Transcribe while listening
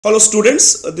Hello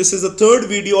students, this is the third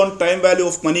video on time value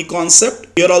of money concept.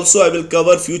 Here also I will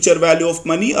cover future value of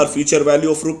money or future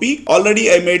value of rupee. Already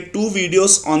I made two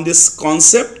videos on this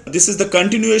concept. This is the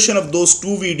continuation of those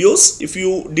two videos. If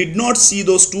you did not see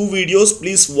those two videos,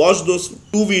 please watch those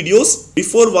two videos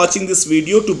before watching this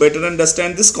video to better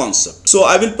understand this concept. So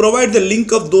I will provide the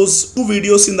link of those two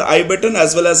videos in the I button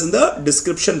as well as in the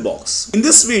description box. In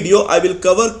this video I will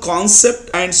cover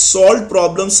concept and solve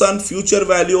problems on future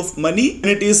value of money, and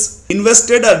it is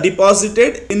invested or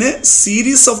deposited in a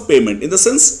series of payment. In the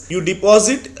sense, you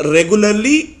deposit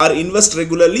regularly or invest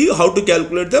regularly, how to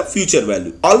calculate the future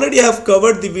value. Already I have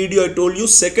covered the video. I told you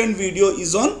second video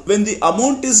is on when the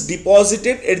amount is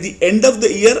deposited at the end of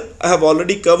the year. I have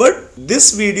already covered.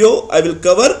 This video I will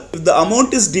cover if the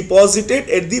amount is deposited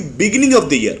at the beginning of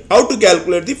the year, how to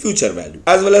calculate the future value,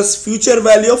 as well as future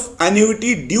value of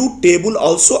annuity due table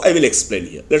also I will explain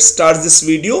here. Let's start this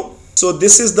video. So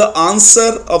this is the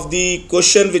answer of the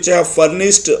question which I have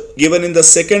furnished given in the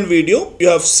second video. You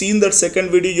have seen that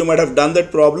second video, you might have done that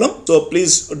problem. So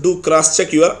please do cross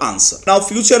check your answer. Now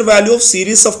future value of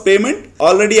series of payment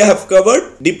already I have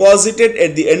covered, deposited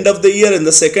at the end of the year in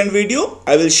the second video.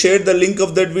 I will share the link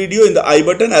of that video in the I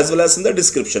button as well as in the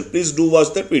description. Please do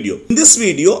watch that video. In this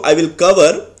video I will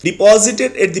cover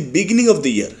deposited at the beginning of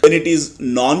the year when it is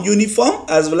non-uniform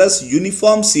as well as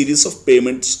uniform series of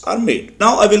payments are made.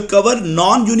 Now I will cover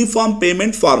non-uniform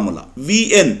payment formula.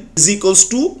 Vn is equals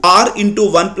to r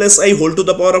into 1 plus I whole to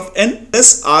the power of n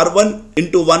plus r1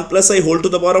 into 1 plus I whole to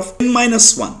the power of n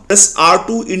minus 1 plus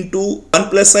r2 into 1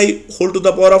 plus I whole to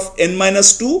the power of n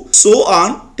minus 2, so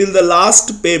on till the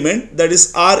last payment, that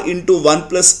is r into 1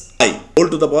 plus I whole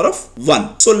to the power of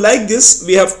 1. So like this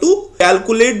we have to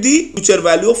calculate the future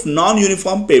value of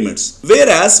non-uniform payments.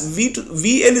 Whereas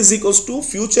Vn is equals to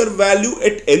future value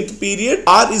at nth period,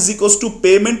 R is equals to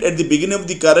payment at the beginning of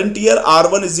the current year,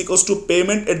 R1 is equals to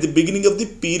payment at the beginning of the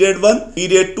period 1,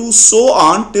 period 2, so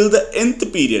on till the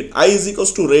nth period. I is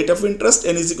equals to rate of interest,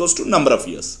 n is equals to number of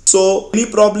years. So any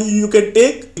problem you can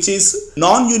take which is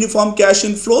non-uniform cash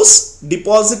inflows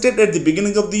deposited at the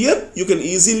beginning of the year, you can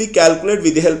easily calculate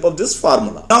with the help of this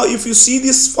formula. Now if you see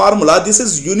this formula, this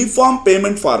is uniform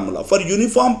payment formula. For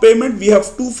uniform payment we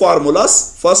have two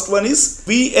formulas. First one is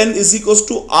Vn is equals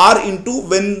to R into,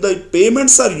 when the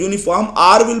payments are uniform,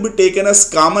 R will be taken as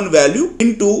common value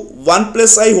into 1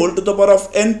 plus I whole to the power of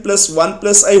n plus 1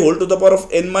 plus I whole to the power of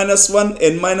n minus 1,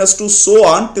 n minus 2, so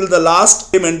on till the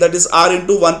last payment, that is R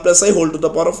into 1 plus I whole to the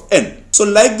power of n. So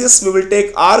like this we will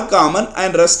take R common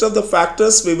and rest of the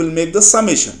factors we will make the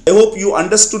summation. I hope you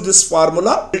understood this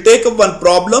formula. We'll take up one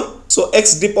problem. So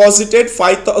X deposited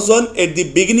 5,000 at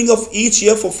the beginning of each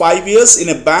year for 5 years in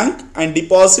a bank, and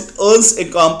deposit earns a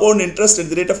compound interest at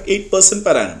the rate of 8%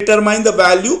 per annum. Determine the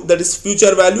value, that is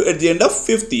future value, at the end of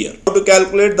 5th year. How to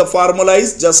calculate the formula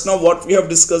is just now what we have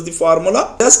discussed the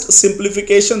formula. Just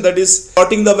simplification, that is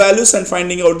plotting the values and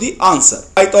finding out the answer.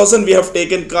 5,000 we have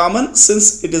taken common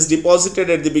since it is deposited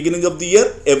at the beginning of the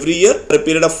year every year for a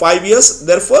period of 5 years.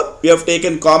 Therefore we have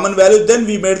taken common value. Then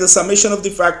we made the summation of the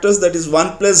factors, that is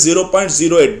 1 plus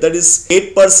 0.08, that is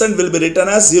 8% will be written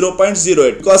as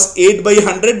 0.08 because 8 by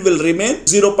 100 will remain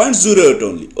 0.08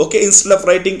 only. Okay, instead of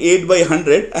writing 8 by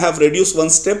 100, I have reduced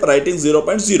one step, writing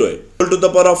 0.08. Whole to the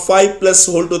power of 5 plus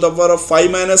whole to the power of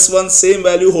 5 minus 1, same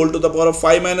value, whole to the power of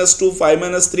 5 minus 2, 5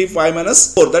 minus 3, 5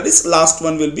 minus 4, that is last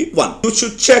one will be 1. You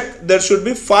should check there should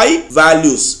be 5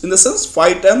 values, in the sense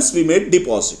 5 times we made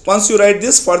deposit. Once you write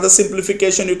this, for the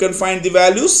simplification you can find the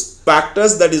values.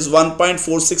 Factors, that is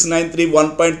 1.4693,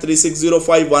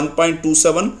 1.3605,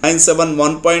 1.2797,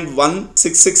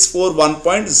 1.1664,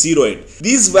 1.08.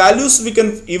 These values we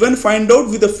can even find out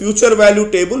with the future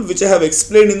value table which I have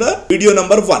explained in the video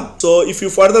number 1. So if you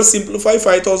further simplify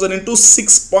 5,000 into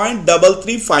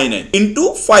 6.3359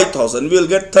 into 5,000, we will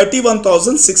get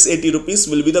 31,680 rupees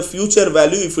will be the future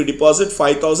value if we deposit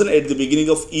 5,000 at the beginning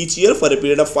of each year for a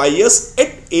period of 5 years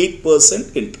at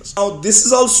 8% interest. Now this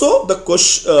is also the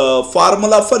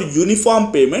formula for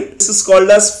uniform payment. This is called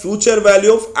as future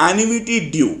value of annuity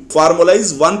due. Formula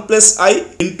is 1 plus I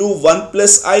into 1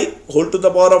 plus I whole to the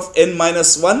power of n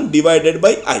minus 1 divided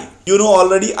by I. You know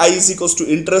already I is equals to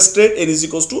interest rate, n is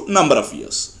equals to number of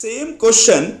years. Same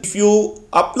question, if you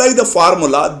apply the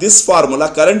formula, this formula,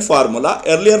 current formula,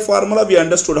 earlier formula we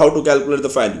understood how to calculate the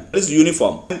value, that is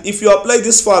uniform. And if you apply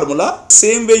this formula,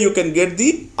 same way you can get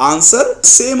the answer,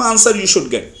 same answer you should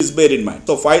get, please bear in mind.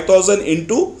 So 5,000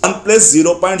 into 1 plus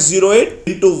 0.08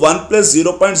 into 1 plus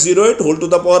 0.08 whole to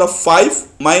the power of 5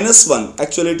 minus 1,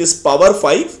 actually it is power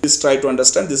 5, please try to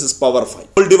understand, this is power 5,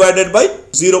 whole divided by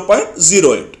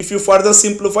 0.08. If you further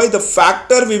simplify, the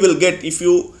factor we will get if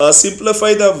you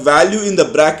simplify the value in the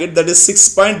bracket, that is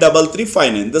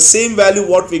 6.3359, the same value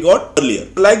what we got earlier.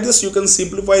 Like this, you can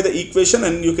simplify the equation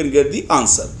and you can get the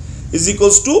answer. Is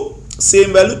equals to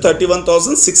same value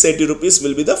 31,680 rupees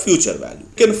will be the future value.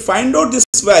 You can find out this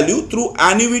value through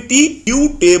annuity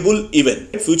due table even.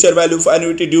 Future value of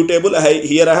annuity due table,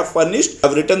 here I have furnished. I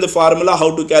have written the formula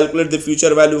how to calculate the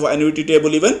future value of annuity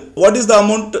table even. What is the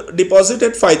amount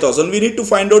deposited? 5,000. We need to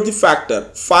find out the factor.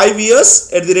 5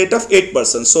 years at the rate of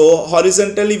 8%. So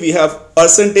horizontally we have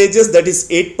percentages, that is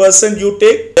 8% you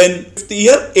take, then 5th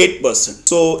year 8%.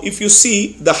 So if you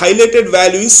see, the highlighted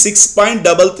value is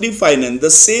 6.3359, the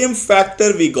same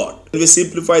factor we got. We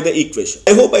simplify the equation.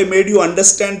 I hope I made you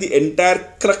understand the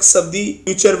entire crux of the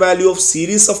future value of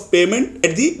series of payment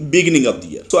at the beginning of the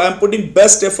year. So I am putting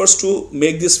best efforts to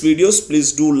make these videos.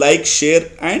 Please do like, share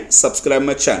and subscribe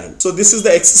my channel. So this is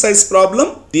the exercise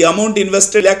problem. The amount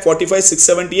invested like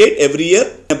 45,678 every year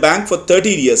in a bank for 30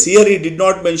 years. Here he did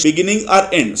not mention beginning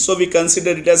or end. So we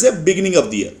consider it as a beginning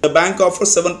of the year. The bank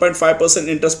offers 7.5%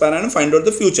 interest per annum. Find out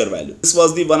the future value. This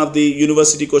was the one of the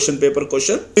university question paper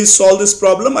question. Please solve this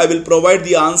problem. I will provide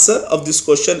the answer of this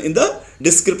question in the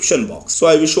description box. So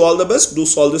I wish you all the best. Do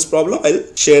solve this problem. I'll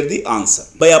share the answer.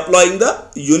 By applying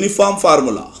the uniform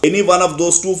formula, any one of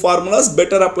those two formulas,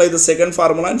 better apply the second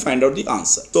formula and find out the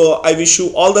answer. So I wish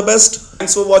you all the best.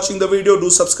 Thanks for watching the video.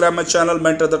 Do subscribe my channel,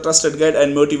 Mentor the Trusted Guide,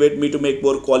 and motivate me to make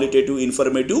more qualitative,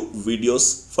 informative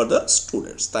videos for the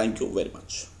students. Thank you very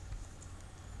much.